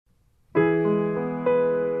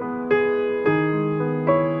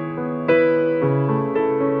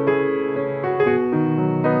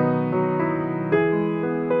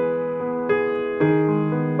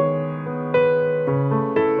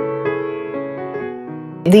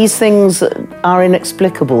These things are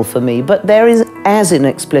inexplicable for me, but they're as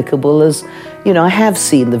inexplicable as, I have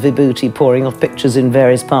seen the vibhuti pouring off pictures in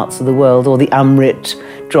various parts of the world, or the amrit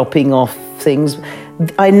dropping off things.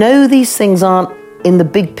 I know these things aren't, in the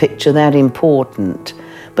big picture, that important.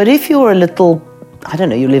 But if you're a little,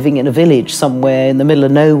 you're living in a village somewhere in the middle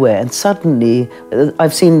of nowhere, and suddenly,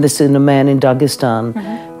 I've seen this in a man in Dagestan,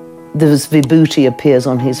 this vibhuti appears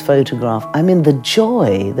on his photograph. The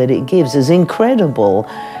joy that it gives is incredible.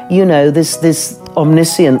 This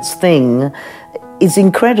omniscience thing is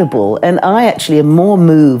incredible. And I actually am more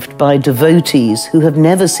moved by devotees who have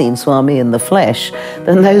never seen Swami in the flesh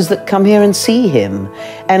than those that come here and see him.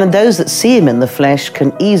 And those that see him in the flesh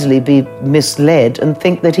can easily be misled and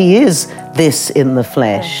think that he is this in the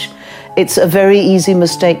flesh. It's a very easy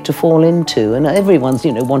mistake to fall into, and everyone's,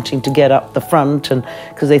 wanting to get up the front, and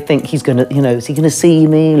because they think he's going to, is he going to see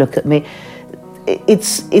me, look at me?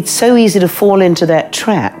 It's so easy to fall into that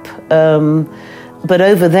trap. But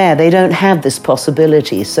over there, they don't have this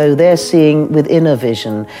possibility, so they're seeing with inner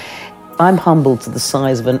vision. I'm humbled to the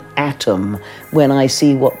size of an atom when I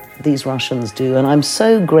see what these Russians do, and I'm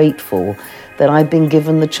so grateful that I've been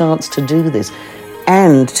given the chance to do this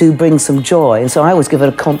and to bring some joy. And so I always give it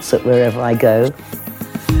a concert wherever I go.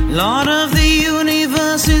 Lord of the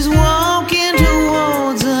universe is walking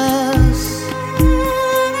towards us.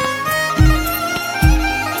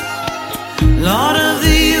 Lord of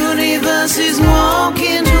the universe is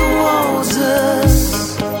walking towards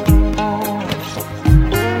us.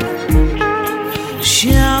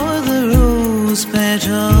 Shower the rose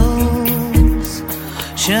petals.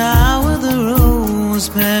 Shower the rose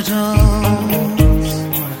petals.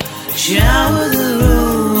 Shower the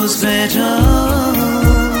rose petals.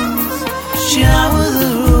 Shower the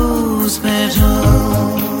rose petals.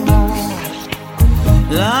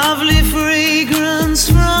 Lovely fragrance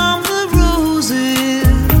from the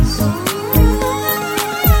roses.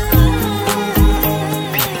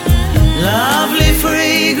 Lovely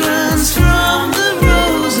fragrance from the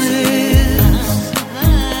roses.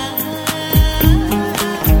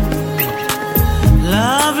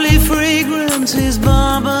 Lovely fragrance is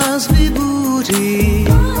Baba's vibhuti.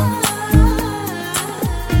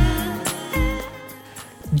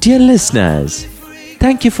 Dear listeners,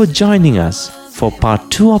 thank you for joining us for part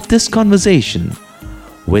 2 of this conversation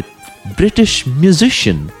with British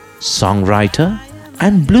musician, songwriter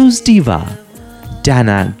and blues diva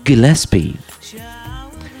Dana Gillespie.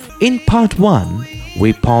 In part 1,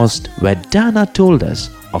 we paused where Dana told us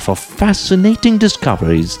of her fascinating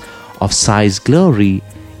discoveries of Sai's glory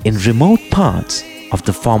in remote parts of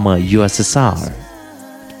the former USSR.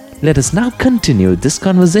 Let us now continue this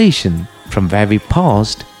conversation from where we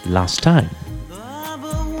paused last time.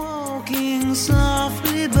 Baba walking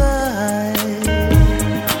softly by.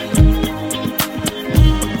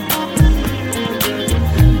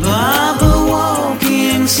 Baba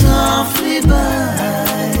walking softly by.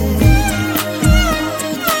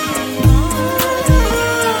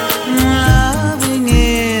 Loving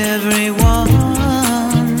everyone.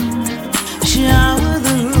 Shower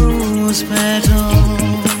the rose petals.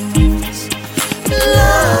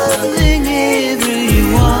 Loving everyone.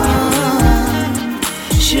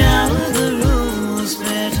 Shower the rose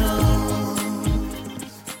petals.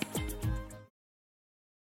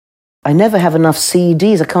 I never have enough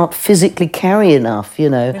CDs. I can't physically carry enough,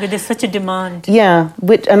 Because there's such a demand. Yeah,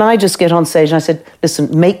 and I just get on stage and I said,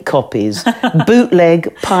 listen, make copies,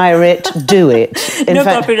 bootleg, pirate, do it. No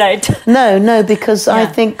copyright. No, because I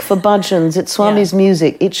think for bhajans, it's Swami's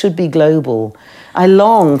music, it should be global. I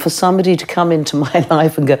long for somebody to come into my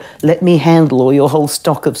life and go, let me handle all your whole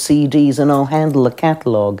stock of CDs and I'll handle the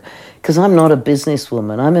catalogue. Because I'm not a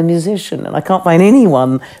businesswoman, I'm a musician, and I can't find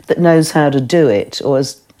anyone that knows how to do it or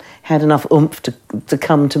has had enough oomph to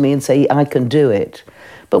come to me and say, I can do it.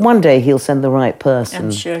 But one day he'll send the right person.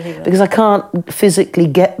 I'm sure he will. Because I can't physically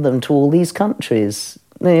get them to all these countries.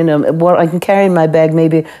 I can carry in my bag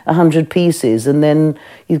maybe 100 pieces, and then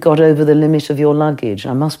you've got over the limit of your luggage.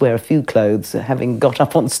 I must wear a few clothes. Having got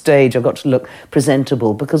up on stage, I've got to look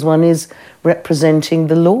presentable, because one is representing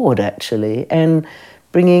the Lord, actually, and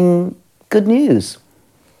bringing good news.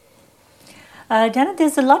 Dana,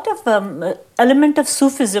 there's a lot of element of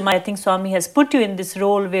Sufism. I think Swami has put you in this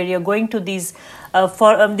role where you're going to these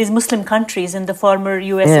Muslim countries in the former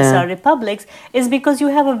USSR republics, is because you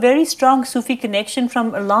have a very strong Sufi connection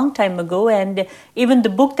from a long time ago, and even the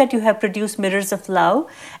book that you have produced, Mirrors of Love,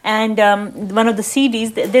 and one of the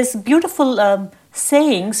CDs, there's beautiful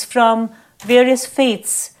sayings from various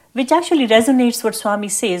faiths, which actually resonates what Swami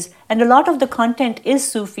says, and a lot of the content is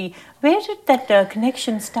Sufi. Where did that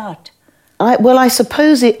connection start? I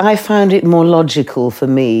suppose I found it more logical for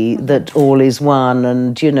me that all is one,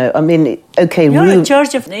 and I mean, okay. You're a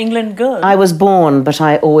Church of England girl. I was born, but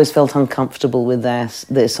I always felt uncomfortable with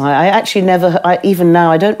this. I actually never, even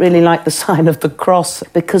now, I don't really like the sign of the cross,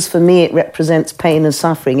 because for me it represents pain and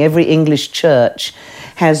suffering. Every English church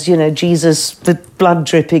has, Jesus with blood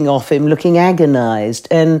dripping off him, looking agonised,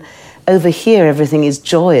 and over here everything is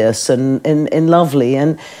joyous and lovely.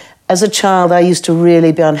 And as a child, I used to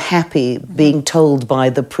really be unhappy being told by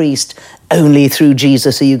the priest, only through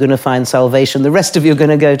Jesus are you going to find salvation. The rest of you are going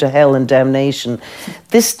to go to hell and damnation.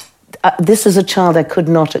 This as a child I could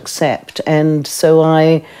not accept. And so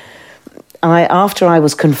I after I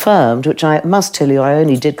was confirmed, which I must tell you I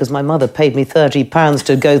only did because my mother paid me £30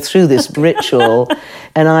 to go through this ritual,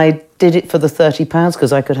 and I did it for the £30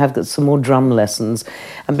 because I could have some more drum lessons.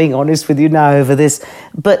 I'm being honest with you now over this.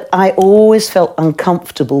 But I always felt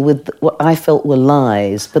uncomfortable with what I felt were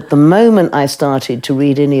lies. But the moment I started to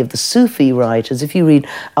read any of the Sufi writers, if you read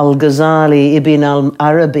Al-Ghazali, Ibn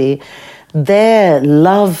al-Arabi, their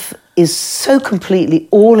love is so completely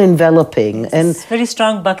all-enveloping. And it's very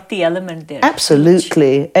strong bhakti element there.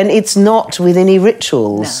 Absolutely. And it's not with any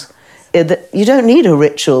rituals. No. You don't need a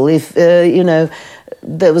ritual if,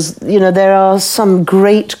 there are some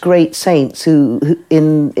great saints who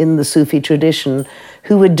in the Sufi tradition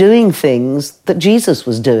who were doing things that Jesus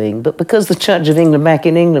was doing, but because the Church of England back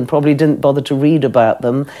in England probably didn't bother to read about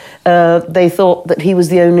them, they thought that he was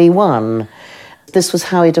the only one. This was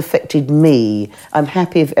how it affected me. I'm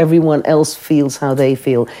happy if everyone else feels how they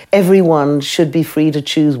feel. Everyone should be free to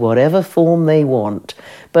choose whatever form they want.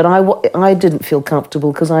 But I didn't feel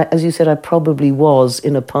comfortable because, as you said, I probably was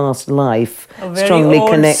in a past life strongly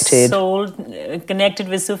connected. Soul connected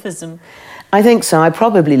with Sufism. I think so. I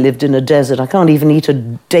probably lived in a desert. I can't even eat a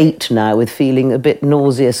date now with feeling a bit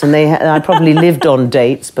nauseous. And I probably lived on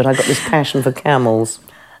dates, but I got this passion for camels.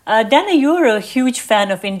 Dana, you're a huge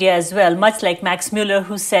fan of India as well, much like Max Muller,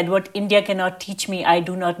 who said, "What India cannot teach me, I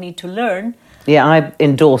do not need to learn." Yeah, I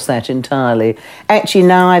endorse that entirely. Actually,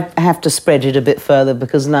 now I have to spread it a bit further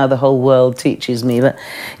because now the whole world teaches me. But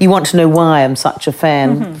you want to know why I'm such a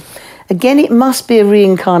fan? Mm-hmm. Again, it must be a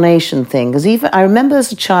reincarnation thing, because even I remember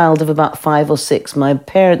as a child of about 5 or 6, my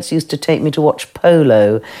parents used to take me to watch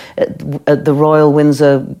polo at the Royal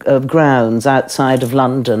Windsor grounds outside of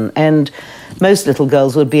London, and most little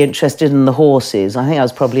girls would be interested in the horses. I think I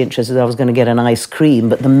was probably interested I was going to get an ice cream,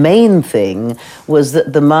 but the main thing was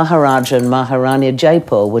that the Maharaja and Maharani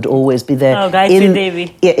Jaipur would always be there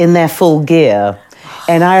in their full gear.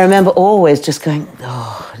 And I remember always just going,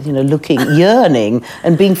 looking, yearning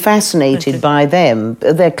and being fascinated by them,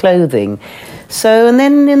 their clothing. So, and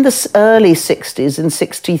then in the early 60s, in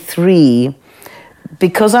 63,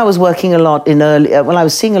 because I was working a lot I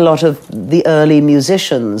was seeing a lot of the early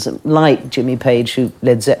musicians like Jimmy Page, who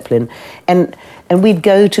led Zeppelin, and we'd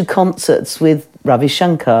go to concerts with Ravi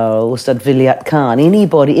Shankar or Ustad Vilayat Khan,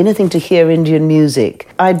 anything to hear Indian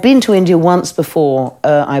music. I'd been to India once before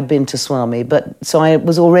I'd been to Swami, so I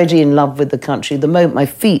was already in love with the country. The moment my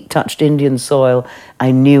feet touched Indian soil,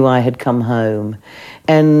 I knew I had come home.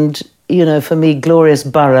 And, for me, Glorious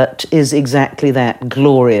Bharat is exactly that,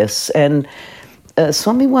 glorious. And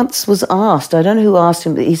Swami once was asked, I don't know who asked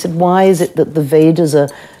him, but he said, why is it that the Vedas are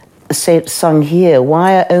sung here?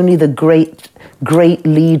 Why are only the great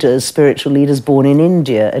leaders, spiritual leaders, born in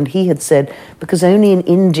India? And he had said, because only in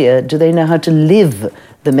India do they know how to live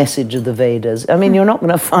the message of the Vedas. I mean, you're not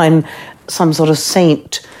going to find some sort of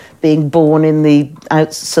saint being born in the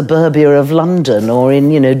suburbia of London or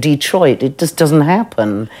in, Detroit. It just doesn't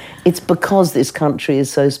happen. It's because this country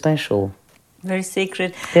is so special. Very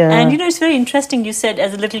sacred. Yeah. And, it's very interesting. You said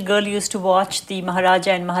as a little girl you used to watch the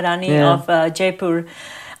Maharaja and Maharani of Jaipur.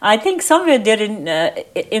 I think somewhere there in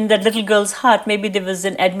that little girl's heart, maybe there was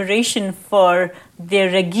an admiration for their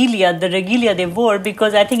regalia, the regalia they wore,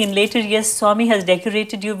 because I think in later years, Swami has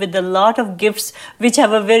decorated you with a lot of gifts which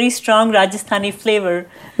have a very strong Rajasthani flavor.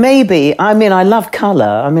 Maybe. I mean, I love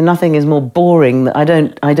colour. I mean, nothing is more boring. I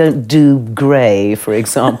don't do grey, for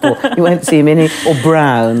example. You won't see me or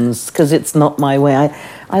browns, because it's not my way.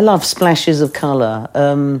 I love splashes of colour.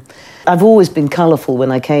 I've always been colourful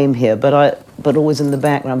when I came here, but always in the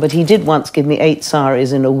background. But he did once give me 8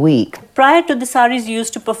 saris in a week. Prior to the saris, you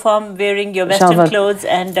used to perform wearing your Western clothes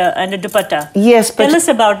and a dupatta. Yes, but... Tell us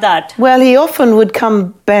about that. Well, he often would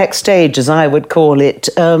come backstage, as I would call it,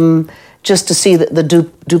 just to see that the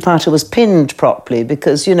dupatta was pinned properly,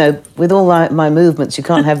 because, with all my movements, you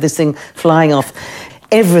can't have this thing flying off.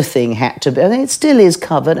 Everything had to be... I mean, it still is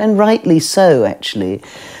covered, and rightly so, actually.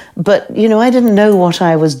 But, you know, I didn't know what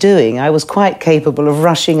I was doing. I was quite capable of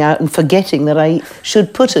rushing out and forgetting that I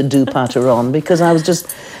should put a dupatta on, because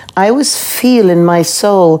I always feel in my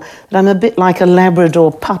soul that I'm a bit like a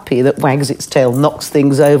Labrador puppy that wags its tail, knocks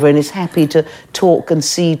things over, and is happy to talk and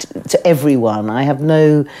see to everyone.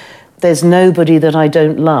 There's nobody that I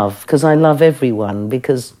don't love, because I love everyone,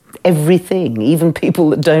 because everything, even people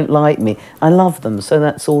that don't like me, I love them, so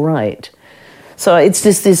that's all right. So it's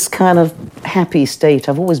just this kind of happy state.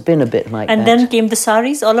 I've always been a bit like that. And then came the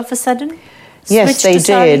saris all of a sudden? Yes, they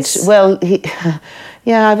did. Well,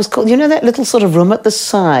 I was called, you know, that little sort of room at the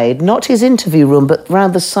side, not his interview room, but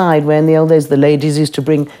round the side where in the old days the ladies used to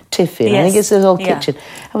bring tiff in. Yes. I think it's the old kitchen.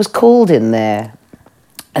 I was called in there,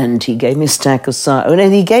 and he gave me a stack of saris.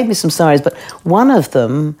 And he gave me some saris, but one of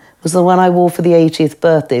them was the one I wore for the 80th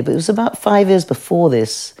birthday, but it was about 4 years before.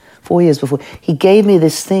 He gave me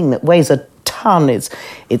this thing that weighs a ton.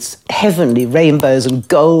 It's heavenly, rainbows and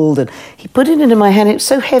gold, and he put it into my hand. It was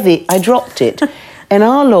so heavy, I dropped it. And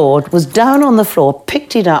our Lord was down on the floor,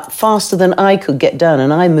 picked it up faster than I could get down,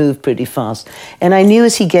 and I moved pretty fast. And I knew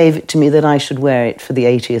as he gave it to me that I should wear it for the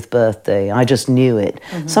 80th birthday. I just knew it.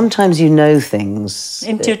 Mm-hmm. Sometimes you know things.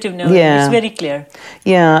 Intuitive knowing. Yeah. It's very clear.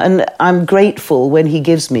 Yeah, and I'm grateful when he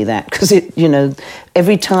gives me that, because it, you know,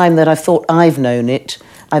 every time that I thought I've known it,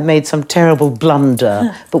 I've made some terrible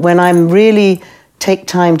blunder. But when I'm really take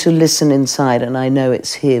time to listen inside and I know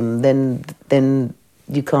it's him, then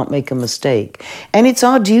you can't make a mistake. And it's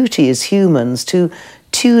our duty as humans to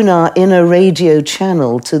tune our inner radio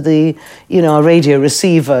channel to the, you know, our radio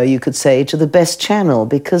receiver, you could say, to the best channel,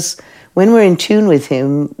 because when we're in tune with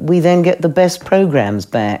him, we then get the best programs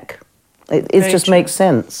back. It just makes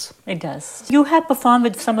sense. It does. You have performed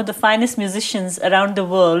with some of the finest musicians around the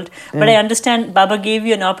world, but I understand Baba gave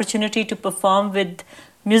you an opportunity to perform with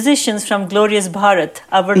musicians from Glorious Bharat,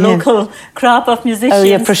 our local crop of musicians. Oh,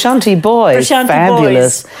 yeah, Prashanti Boys.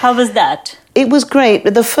 Fabulous. Boys. How was that? It was great.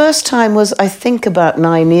 The first time was, I think, about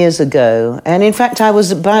 9 years ago. And in fact, I was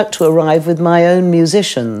about to arrive with my own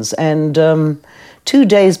musicians. And 2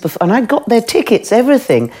 days before, and I got their tickets,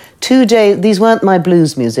 everything. 2 days, these weren't my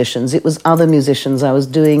blues musicians. It was other musicians I was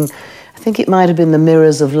doing. I think it might have been the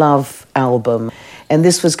Mirrors of Love album. And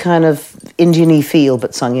this was kind of Indian-y feel,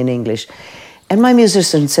 but sung in English. And my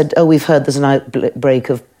musician said, oh, we've heard there's an outbreak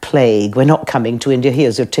of plague. We're not coming to India.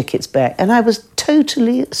 Here's your tickets back. And I was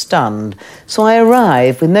totally stunned. So I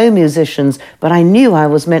arrived with no musicians, but I knew I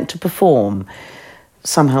was meant to perform.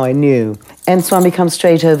 Somehow I knew. And Swami comes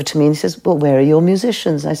straight over to me and he says, well, where are your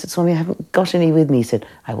musicians? I said, Swami, I haven't got any with me. He said,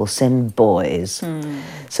 I will send boys.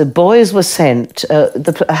 So boys were sent.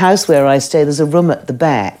 The house where I stay, there's a room at the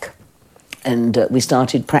back. And we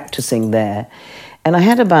started practicing there. And I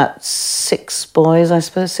had about 6 boys, I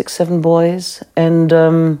suppose, 6, 7 boys.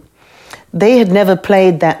 And they had never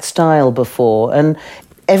played that style before. And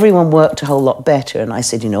everyone worked a whole lot better. And I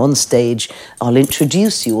said, you know, on stage, I'll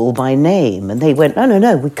introduce you all by name. And they went,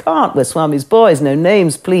 no, we can't. We're Swami's boys. No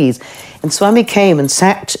names, please. And Swami came and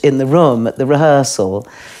sat in the room at the rehearsal.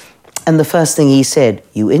 And the first thing he said,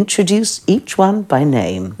 you introduce each one by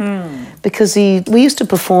name. Because we used to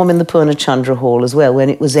perform in the Purna Chandra Hall as well when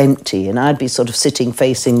it was empty, and I'd be sort of sitting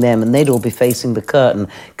facing them and they'd all be facing the curtain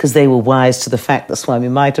because they were wise to the fact that Swami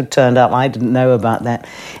might have turned up. I didn't know about that.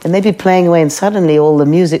 And they'd be playing away and suddenly all the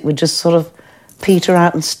music would just sort of peter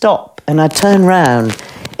out and stop. And I'd turn round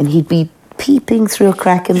and he'd be peeping through a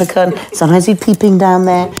crack in the curtain. Sometimes he'd peeping down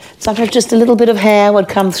there. Sometimes just a little bit of hair would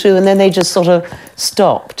come through and then they just sort of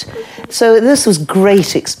stopped. So this was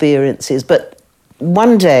great experiences. But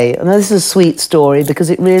one day, and this is a sweet story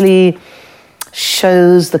because it really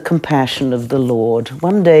shows the compassion of the Lord.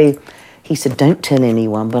 One day he said, don't tell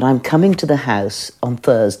anyone, but I'm coming to the house on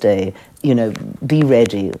Thursday. You know, be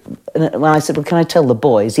ready. And when I said, well, can I tell the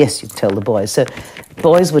boys? Yes, you can tell the boys. So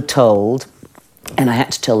boys were told. And I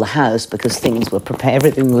had to tell the house because things were prepared,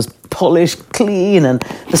 everything was polished, clean, and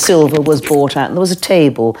the silver was brought out. And there was a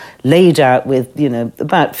table laid out with, you know,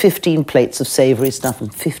 about 15 plates of savoury stuff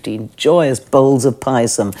and 15 joyous bowls of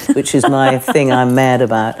paisam, which is my thing I'm mad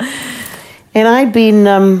about. And I'd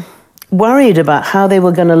been worried about how they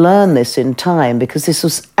were going to learn this in time because this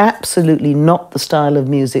was absolutely not the style of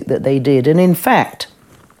music that they did. And in fact,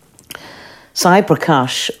 Sai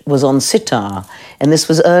Prakash was on sitar, and this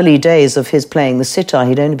was early days of his playing the sitar.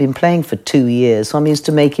 He'd only been playing for 2 years, so I used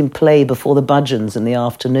to make him play before the bhajans in the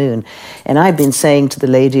afternoon. And I'd been saying to the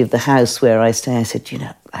lady of the house where I stay, I said, you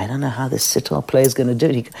know, I don't know how this sitar player is going to do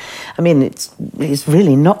it. It's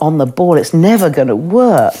really not on the ball. It's never going to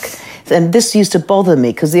work. And this used to bother me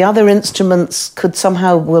because the other instruments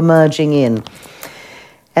were merging in.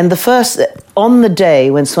 And on the day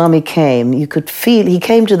when Swami came, he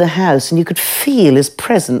came to the house and you could feel his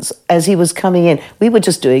presence as he was coming in. We were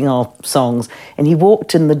just doing our songs and he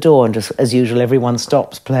walked in the door and just, as usual, everyone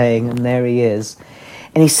stops playing and there he is.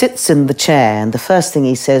 And he sits in the chair and the first thing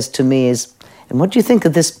he says to me is, "And what do you think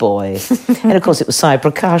of this boy?" And of course it was Sai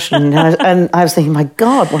Prakash and I was thinking, my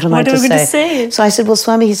God, what am I to say? So I said, well,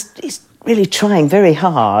 Swami, he's really trying very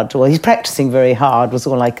hard. Well, he's practicing very hard was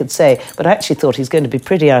all I could say. But I actually thought he's going to be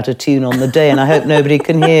pretty out of tune on the day and I hope nobody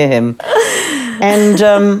can hear him.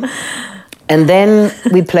 And then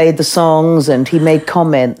we played the songs and he made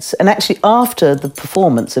comments. And actually after the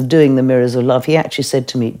performance of doing the Mirrors of Love, he actually said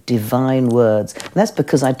to me, divine words. And that's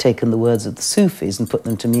because I'd taken the words of the Sufis and put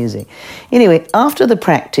them to music. Anyway, after the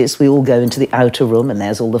practice, we all go into the outer room and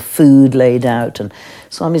there's all the food laid out. And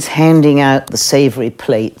Swami's handing out the savoury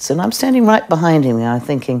plates. And I'm standing right behind him and I'm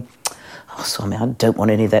thinking, oh, Swami, I don't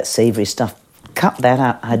want any of that savoury stuff. Cut that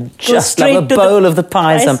out. I'd just love a bowl of the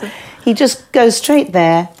pies. He just goes straight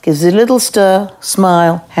there, gives a little stir,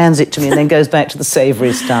 smile, hands it to me, and then goes back to the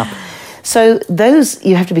savoury stuff. So those,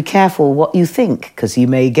 you have to be careful what you think, because you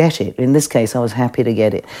may get it. In this case, I was happy to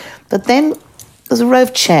get it. But then there's a row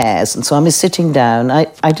of chairs, and so I'm sitting down. I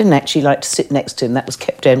didn't actually like to sit next to him. That was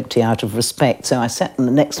kept empty out of respect. So I sat in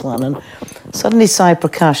the next one, and suddenly Sai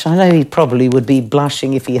Prakash, I know he probably would be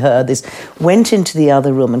blushing if he heard this, went into the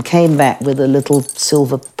other room and came back with a little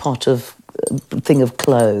silver pot of thing of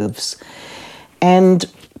cloves. And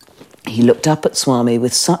he looked up at Swami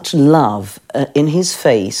with such love in his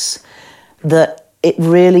face that it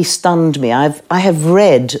really stunned me. I have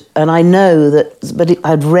read, and I know that, but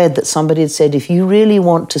I'd read that somebody had said, if you really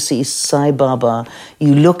want to see Sai Baba,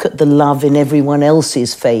 you look at the love in everyone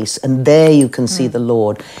else's face, and there you can see the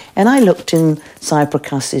Lord. And I looked in Sai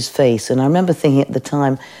Prakash's face, and I remember thinking at the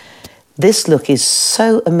time, this look is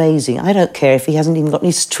so amazing. I don't care if he hasn't even got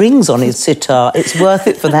any strings on his sitar. It's worth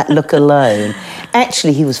it for that look alone.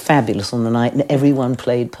 Actually, he was fabulous on the night and everyone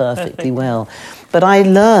played perfectly well. But I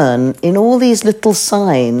learn in all these little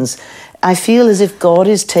signs, I feel as if God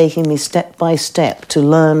is taking me step by step to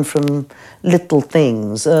learn from little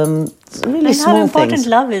things, really and small how important things.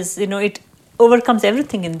 love is, it overcomes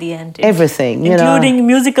everything in the end. Everything, including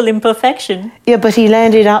musical imperfection. Yeah, but he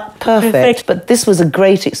landed up perfect. But this was a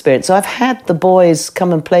great experience. So I've had the boys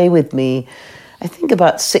come and play with me, I think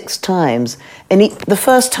about 6 times. And the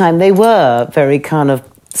first time they were very kind of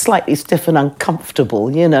slightly stiff and uncomfortable,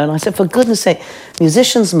 and I said, for goodness sake,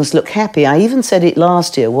 musicians must look happy. I even said it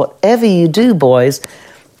last year, whatever you do, boys,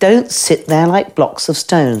 don't sit there like blocks of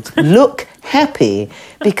stones. Look happy,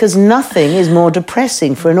 because nothing is more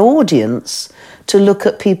depressing for an audience to look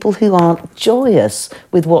at people who aren't joyous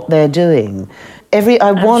with what they're doing.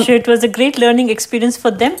 I'm sure it was a great learning experience for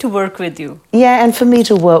them to work with you. Yeah, and for me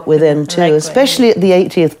to work with them too, Likewise. Especially at the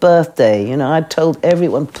 80th birthday. I told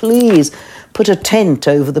everyone, please put a tent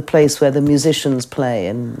over the place where the musicians play.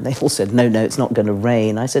 And they all said, no, it's not going to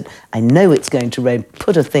rain. I said, I know it's going to rain.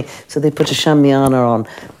 Put a thing. So they put a shamiana on,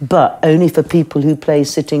 but only for people who play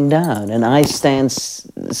sitting down. And I sing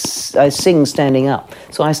standing up.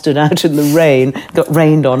 So I stood out in the rain, got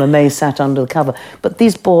rained on, and they sat under the cover. But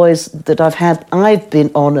these boys that I've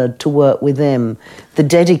been honoured to work with them. The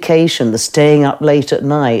dedication, the staying up late at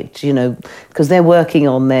night, because they're working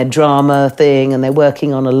on their drama thing and they're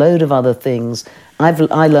working on a load of other things. I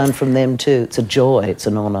learned from them too. It's a joy, it's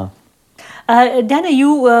an honour. Dana,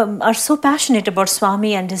 you are so passionate about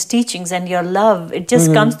Swami and his teachings and your love. It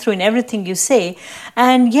just comes through in everything you say.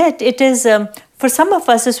 And yet it is, for some of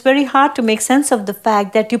us, it's very hard to make sense of the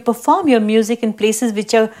fact that you perform your music in places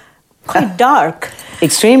which are quite dark.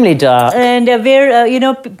 Extremely dark. And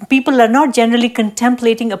where, people are not generally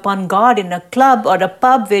contemplating upon God in a club or a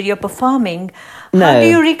pub where you're performing. No. How do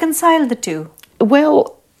you reconcile the two?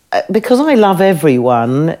 Well, because I love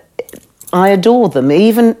everyone, I adore them.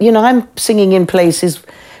 Even, I'm singing in places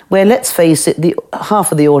where, let's face it,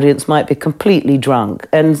 half of the audience might be completely drunk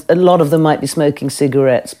and a lot of them might be smoking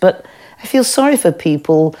cigarettes. But I feel sorry for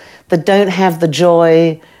people that don't have the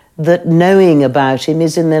joy that knowing about him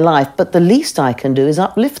is in their life. But the least I can do is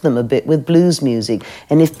uplift them a bit with blues music.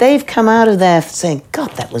 And if they've come out of there saying,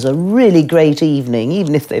 God, that was a really great evening,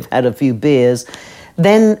 even if they've had a few beers,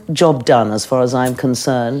 then job done as far as I'm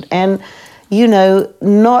concerned. And,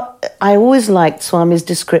 I always liked Swami's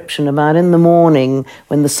description about in the morning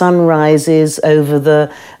when the sun rises over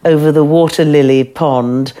the water lily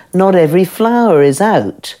pond, not every flower is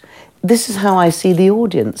out. This is how I see the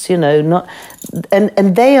audience,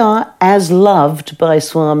 and they are as loved by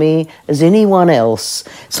Swami as anyone else.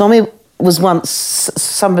 Swami was once,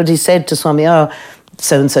 somebody said to Swami, oh,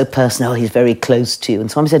 so-and-so person, oh, he's very close to you. And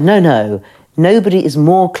Swami said, no, Nobody is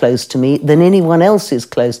more close to me than anyone else is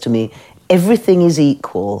close to me. Everything is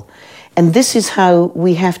equal. And this is how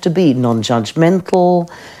we have to be, non-judgmental.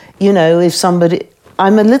 You know, if somebody...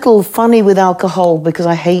 I'm a little funny with alcohol because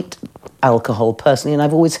I hate alcohol personally, and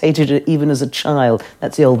I've always hated it even as a child.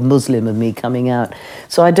 That's the old Muslim of me coming out.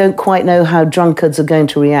 So I don't quite know how drunkards are going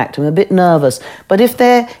to react. I'm a bit nervous. But if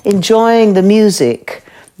they're enjoying the music,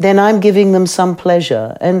 then I'm giving them some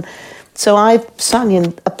pleasure. And so I've sung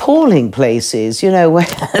in appalling places, you know,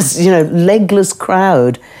 whereas, you know, legless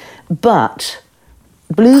crowd. But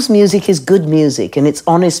blues music is good music, and it's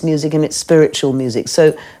honest music, and it's spiritual music.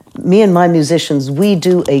 So me and my musicians, we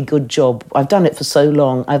do a good job. I've done it for so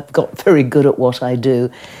long. I've got very good at what I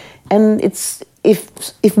do. And it's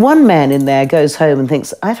if one man in there goes home and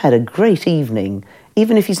thinks, I've had a great evening,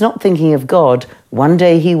 even if he's not thinking of God, one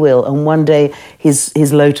day he will, and one day his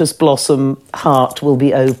lotus blossom heart will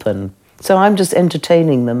be open. So I'm just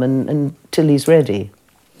entertaining them until he's ready.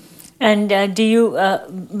 And do you,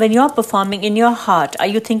 when you're performing in your heart, are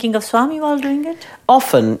you thinking of Swami while doing it?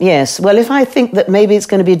 Often, yes. Well, if I think that maybe it's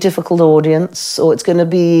going to be a difficult audience, or it's going to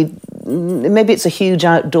be, maybe it's a huge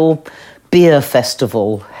outdoor beer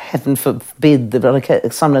festival, heaven forbid that I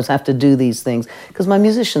sometimes have to do these things, because my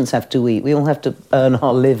musicians have to eat, we all have to earn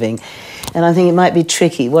our living. And I think it might be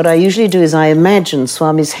tricky. What I usually do is I imagine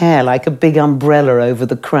Swami's hair like a big umbrella over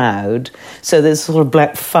the crowd, so there's sort of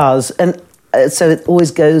black fuzz, and so it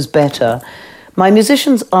always goes better. My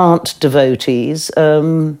musicians aren't devotees,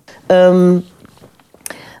 but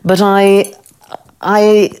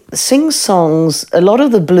I sing songs. A lot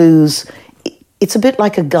of the blues, it's a bit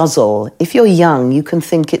like a guzzle. If you're young, you can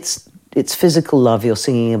think it's physical love you're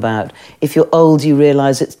singing about. If you're old, you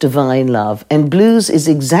realise it's divine love. And blues is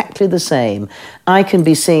exactly the same. I can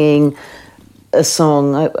be singing a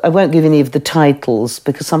song, I won't give any of the titles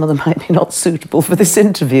because some of them might be not suitable for this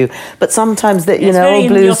interview, but sometimes that, you know, very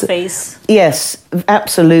blues, in your face. Yes,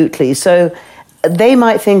 absolutely. So they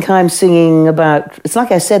might think I'm singing about, it's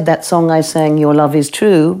like I said, that song I sang, Your Love Is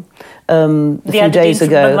True, a few days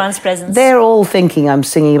ago. They're all thinking I'm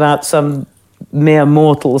singing about some mere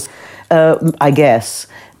mortals, I guess.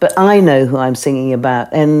 But I know who I'm singing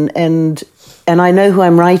about, and I know who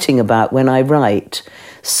I'm writing about when I write.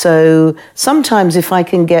 So sometimes if I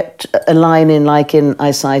can get a line in, like in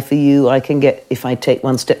I Sigh For You, I can get, if I take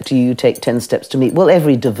one step to you, take 10 steps to me. Well,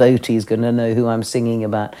 every devotee is going to know who I'm singing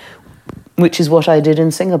about, which is what I did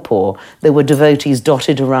in Singapore. There were devotees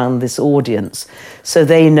dotted around this audience. So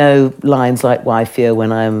they know lines like Why Fear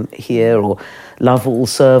When I'm Here, or Love All,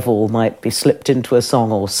 Serve All might be slipped into a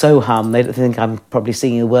song, or Soham. They think I'm probably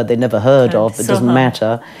singing a word they never heard of. It doesn't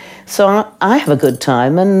matter. So I have a good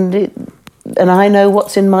time, and I know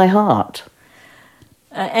what's in my heart.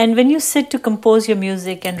 And when you sit to compose your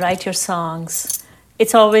music and write your songs,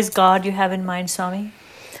 it's always God you have in mind, Swami?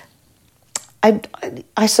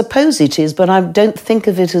 I suppose it is, but I don't think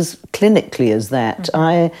of it as clinically as that.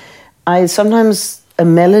 Mm-hmm. I sometimes a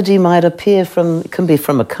melody might appear can be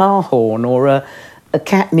from a car horn or a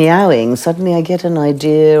cat meowing. Suddenly I get an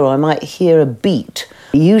idea, or I might hear a beat.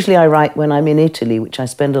 Usually I write when I'm in Italy, which I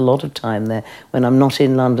spend a lot of time there, when I'm not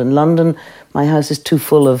in London. London, my house is too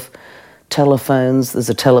full of telephones, there's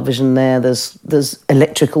a television there, there's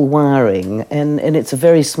electrical wiring, and it's a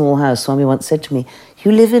very small house. Swami once said to me,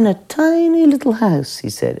 "You live in a tiny little house," he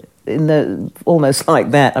said, almost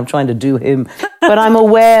like that. I'm trying to do him. But I'm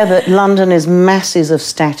aware that London is masses of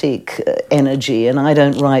static energy, and I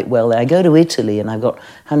don't write well there. I go to Italy, and I've got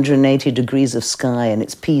 180 degrees of sky, and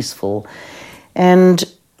it's peaceful. And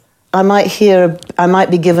I might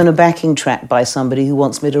be given a backing track by somebody who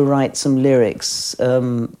wants me to write some lyrics,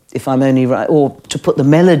 if I'm only right, or to put the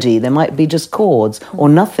melody. There might be just chords or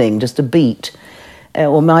nothing, just a beat,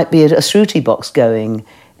 or might be a Shruti box going.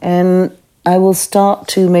 And I will start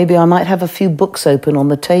to, maybe I might have a few books open on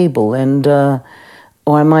the table, and or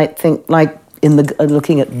I might think, like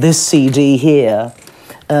looking at this CD here,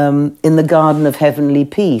 in the Garden of Heavenly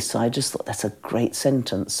Peace. I just thought that's a great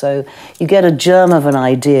sentence. So you get a germ of an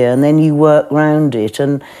idea and then you work round it.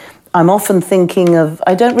 And I'm often thinking of,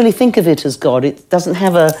 I don't really think of it as God. It doesn't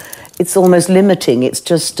have it's almost limiting. It's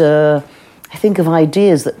just, I think of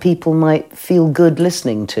ideas that people might feel good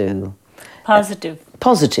listening to.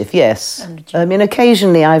 Positive, yes. I mean,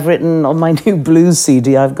 occasionally I've written on my new blues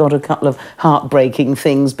CD, I've got a couple of heartbreaking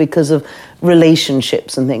things because of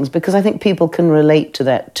relationships and things, because I think people can relate to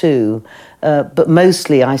that too. But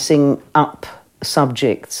mostly I sing up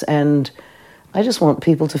subjects, and I just want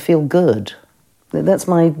people to feel good. That's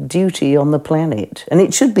my duty on the planet. And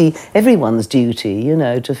it should be everyone's duty, you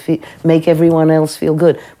know, to make everyone else feel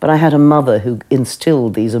good. But I had a mother who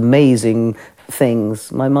instilled these amazing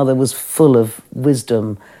things. My mother was full of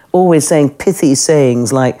wisdom, always saying pithy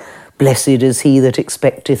sayings like, "Blessed is he that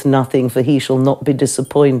expecteth nothing, for he shall not be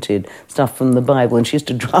disappointed," stuff from the Bible. And she used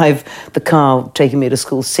to drive the car, taking me to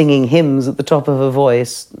school, singing hymns at the top of her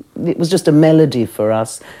voice. It was just a melody for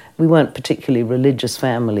us. We weren't particularly religious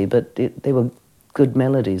family, but they were good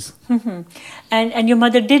melodies. Mm-hmm. And your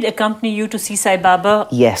mother did accompany you to see Sai Baba?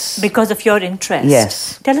 Yes. Because of your interest?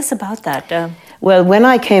 Yes. Tell us about that. Well, when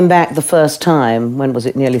I came back the first time, when was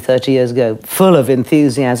it, nearly 30 years ago, full of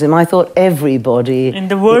enthusiasm, I thought everybody... in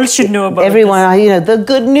the world should know about everyone, this. The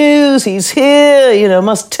good news, he's here,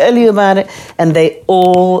 must tell you about it. And they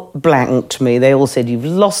all blanked me. They all said, "You've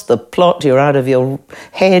lost the plot, you're out of your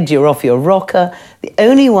head, you're off your rocker." The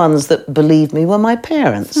only ones that believed me were my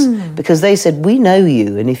parents, because they said, "We know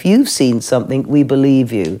you, and if you've seen something, we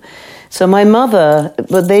believe you." So my mother,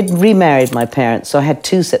 but they'd remarried my parents, so I had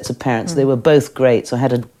two sets of parents. They were both great, so I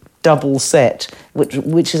had a double set,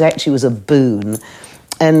 which actually was a boon.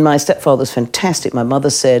 And my stepfather was fantastic. My mother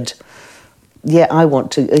said, "Yeah,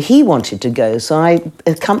 he wanted to go." So I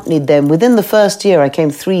accompanied them. Within the first year, I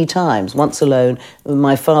came 3 times, once alone with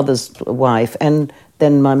my father's wife, and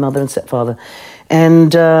then my mother and stepfather.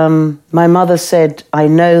 And my mother said, "I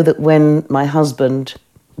know that when my husband..."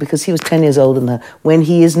 because he was 10 years older than her, "when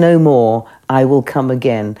he is no more, I will come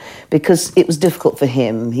again." Because it was difficult for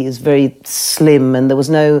him. He is very slim and there was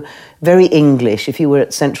very English. If you were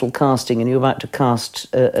at Central Casting and you were about to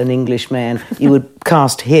cast an English man, you would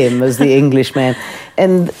cast him as the English man.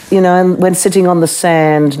 And, and when sitting on the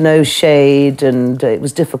sand, no shade, and it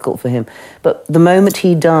was difficult for him. But the moment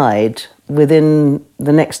he died, within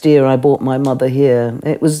the next year, I brought my mother here.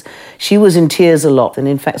 She was in tears a lot. And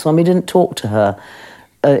in fact, Swami didn't talk to her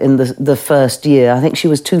in the first year. I think she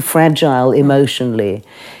was too fragile emotionally.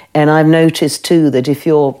 And I've noticed too that if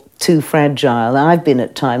you're too fragile, and I've been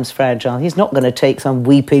at times fragile, he's not going to take some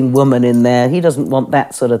weeping woman in there. He doesn't want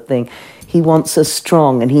that sort of thing. He wants us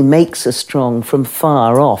strong, and he makes us strong from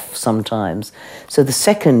far off sometimes. So the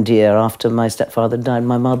second year after my stepfather died,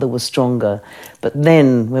 my mother was stronger. But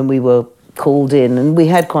then when we were called in, and we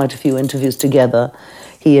had quite a few interviews together,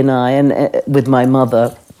 he and I, and with my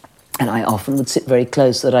mother, and I often would sit very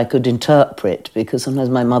close so that I could interpret, because sometimes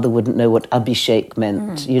my mother wouldn't know what Abhishek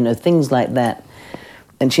meant, things like that.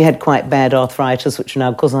 And she had quite bad arthritis, which now,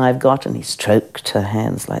 of course, I've got. And he stroked her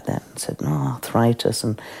hands like that and said, "No, arthritis."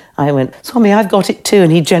 And I went, "Swami, I've got it too."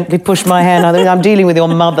 And he gently pushed my hand. I think, "I'm dealing with your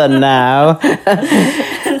mother now."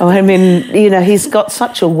 I mean, he's got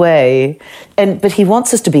such a way. But he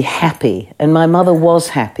wants us to be happy. And my mother was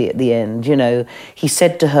happy at the end. He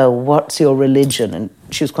said to her, "What's your religion?" And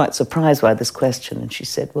she was quite surprised by this question. And she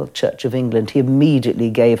said, "Well, Church of England." He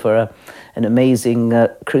immediately gave her an amazing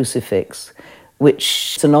crucifix,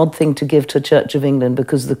 which is an odd thing to give to Church of England,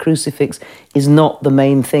 because the crucifix is not the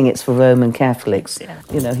main thing, it's for Roman Catholics.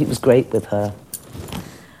 Yeah. He was great with her.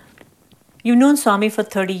 You've known Swami for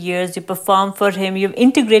 30 years, you perform for him, you've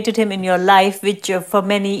integrated him in your life, which for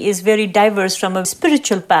many is very diverse from a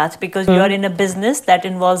spiritual path, because you're in a business that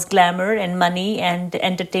involves glamour and money and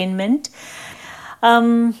entertainment.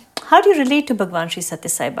 How do you relate to Bhagwan Sri Satya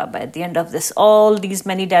Sai Baba at the end of this? All these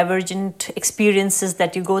many divergent experiences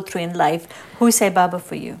that you go through in life. Who is Sai Baba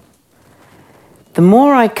for you? The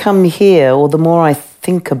more I come here, or the more I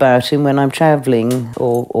think about him when I'm travelling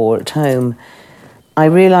or at home, I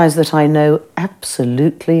realise that I know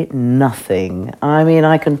absolutely nothing. I mean,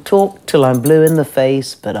 I can talk till I'm blue in the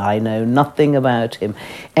face, but I know nothing about him.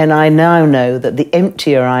 And I now know that the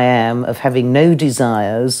emptier I am of having no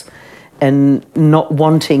desires and not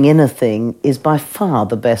wanting anything is by far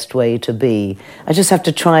the best way to be. I just have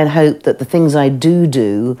to try and hope that the things I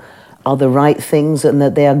do are the right things and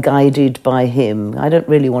that they are guided by him. I don't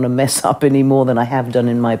really want to mess up any more than I have done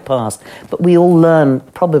in my past. But we all learn,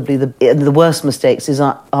 probably the worst mistakes is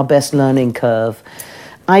our best learning curve.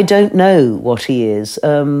 I don't know what he is.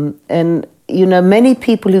 Many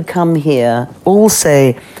people who come here all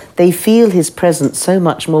say they feel his presence so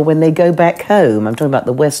much more when they go back home. I'm talking about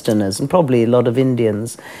the Westerners and probably a lot of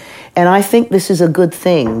Indians. And I think this is a good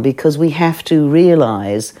thing, because we have to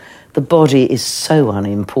realise the body is so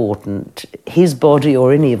unimportant. His body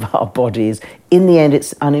or any of our bodies, in the end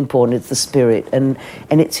it's unimportant. It's the spirit and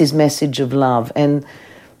it's his message of love. And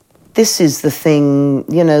this is the thing,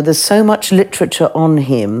 there's so much literature on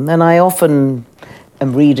him, and I often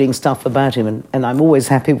am reading stuff about him, and I'm always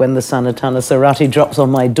happy when the Sanatana Sarati drops on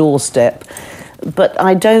my doorstep. But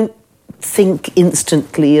I don't think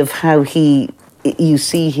instantly of how you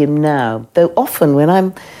see him now. Though often when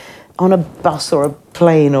I'm on a bus or a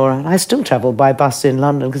plane, or I still travel by bus in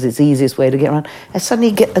London because it's the easiest way to get around, I suddenly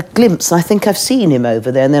get a glimpse. I think I've seen him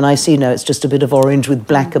over there, and then I see, no, it's just a bit of orange with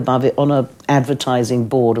black above it on a advertising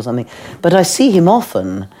board or something. But I see him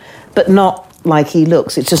often, but not like he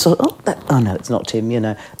looks. It's just, oh no, it's not him, you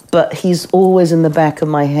know. But he's always in the back of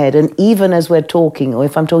my head, and even as we're talking, or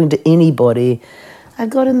if I'm talking to anybody, I've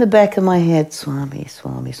got in the back of my head, Swami,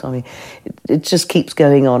 Swami, Swami. It just keeps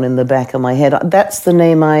going on in the back of my head. That's the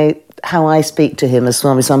name how I speak to him, as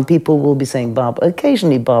Swami. Some people will be saying Baba,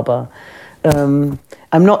 occasionally Baba. I'm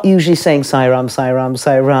not usually saying Sai Ram, Sai Ram,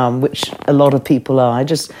 Sai Ram, which a lot of people are. I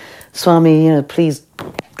just, Swami, you know, please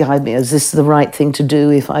guide me. Is this the right thing to do?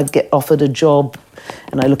 If I get offered a job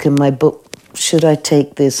and I look in my book, should I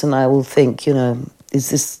take this? And I will think, you know, is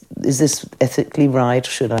this ethically right?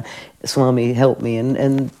 Should I, Swami, help me?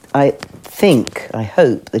 And I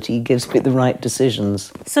hope that he gives me the right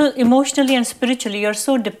decisions. So emotionally and spiritually, you're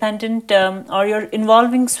so dependent, or you're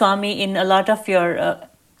involving Swami in a lot of your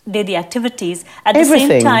daily activities. At the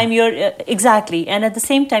same time, you're exactly, and at the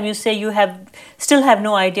same time, you say you still have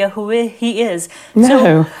no idea who he is.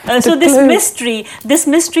 No. So this mystery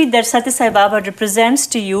that Satya Sai Baba represents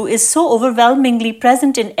to you is so overwhelmingly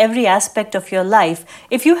present in every aspect of your life.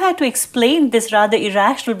 If you had to explain this rather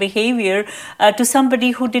irrational behavior to somebody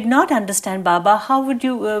who did not understand Baba, how would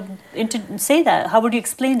you say that? How would you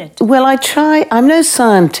explain it? Well, I try. I'm no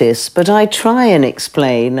scientist, but I try and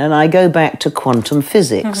explain, and I go back to quantum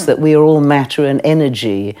physics. That we are all matter and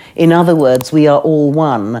energy. In other words, we are all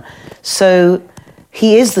one. So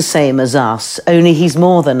he is the same as us, only he's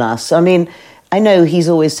more than us. I mean, I know he's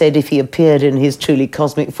always said if he appeared in his truly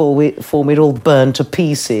cosmic form, we'd all burn to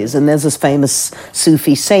pieces. And there's this famous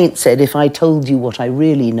Sufi saint said, if I told you what I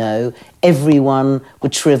really know, everyone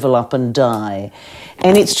would shrivel up and die.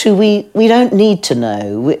 And it's true, we don't need to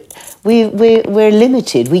know. We're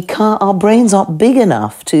limited. We can't. Our brains aren't big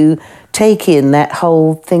enough to take in that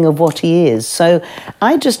whole thing of what he is. So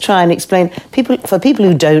I just try and explain. For people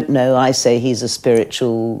who don't know, I say he's a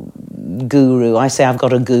spiritual guru. I say I've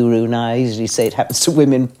got a guru now. I usually say it happens to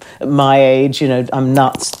women my age. You know, I'm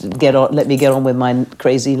nuts. Let me get on with my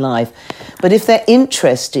crazy life. But if they're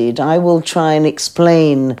interested, I will try and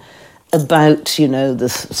explain about, you know, the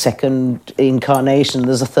second incarnation,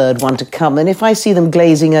 there's a third one to come. And if I see them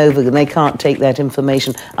glazing over and they can't take that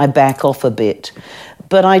information, I back off a bit.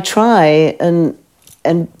 But I try and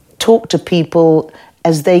talk to people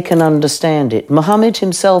as they can understand it. Muhammad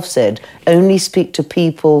himself said, only speak to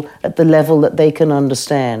people at the level that they can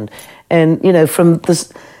understand. And, you know, from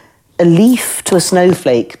a leaf to a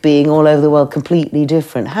snowflake being all over the world completely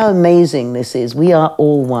different. How amazing this is. We are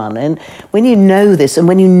all one. And when you know this, and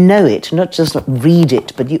when you know it, not just read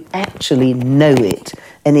it, but you actually know it,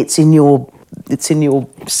 and it's in your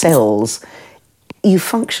cells, you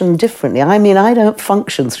function differently. I mean, I don't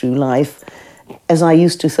function through life as I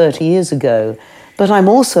used to 30 years ago, but I'm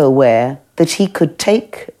also aware that he could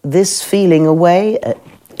take this feeling away at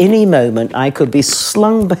any moment. I could be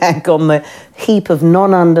slung back on the heap of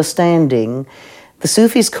non-understanding. The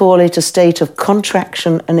Sufis call it a state of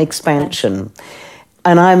contraction and expansion.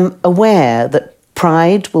 And I'm aware that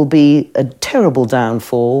pride will be a terrible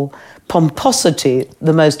downfall, pomposity,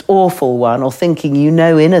 the most awful one, or thinking you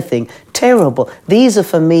know anything, terrible. These are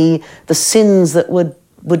for me the sins that would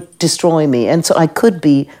destroy me. And so I could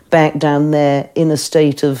be back down there in a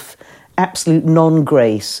state of absolute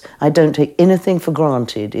non-grace. I don't take anything for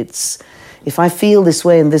granted. If I feel this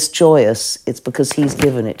way and this joyous, it's because he's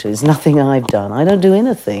given it to me. It's nothing I've done. I don't do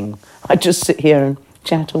anything. I just sit here and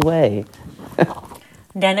chat away.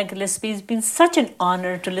 Dana Gillespie, it's been such an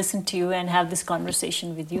honor to listen to you and have this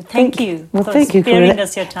conversation with you. Thank you for sparing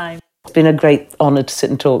us your time. It's been a great honor to sit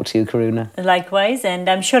and talk to you, Karuna. Likewise, and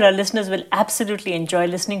I'm sure our listeners will absolutely enjoy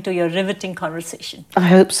listening to your riveting conversation. I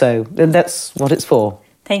hope so, and that's what it's for.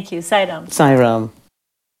 Thank you. Sai Ram. Sai Ram.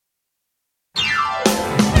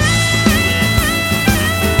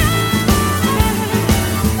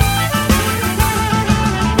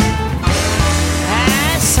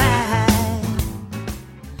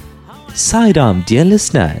 Sai Ram, dear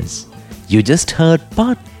listeners, you just heard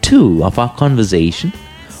part 2 of our conversation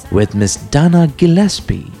with Miss Dana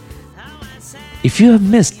Gillespie. If you have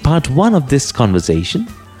missed part 1 of this conversation,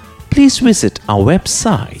 please visit our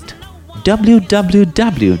website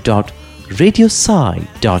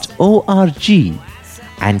www.radiosai.org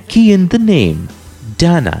and key in the name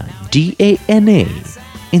Dana, D-A-N-A,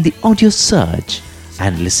 in the audio search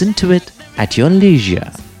and listen to it at your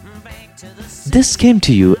leisure. This came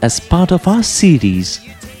to you as part of our series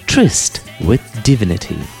Tryst with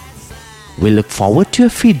Divinity. We look forward to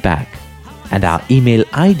your feedback, and our email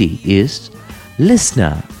ID is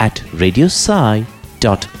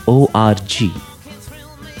listener@radiosai.org.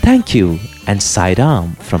 Thank you and Sai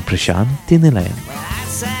Ram from Prashanti Nilayam.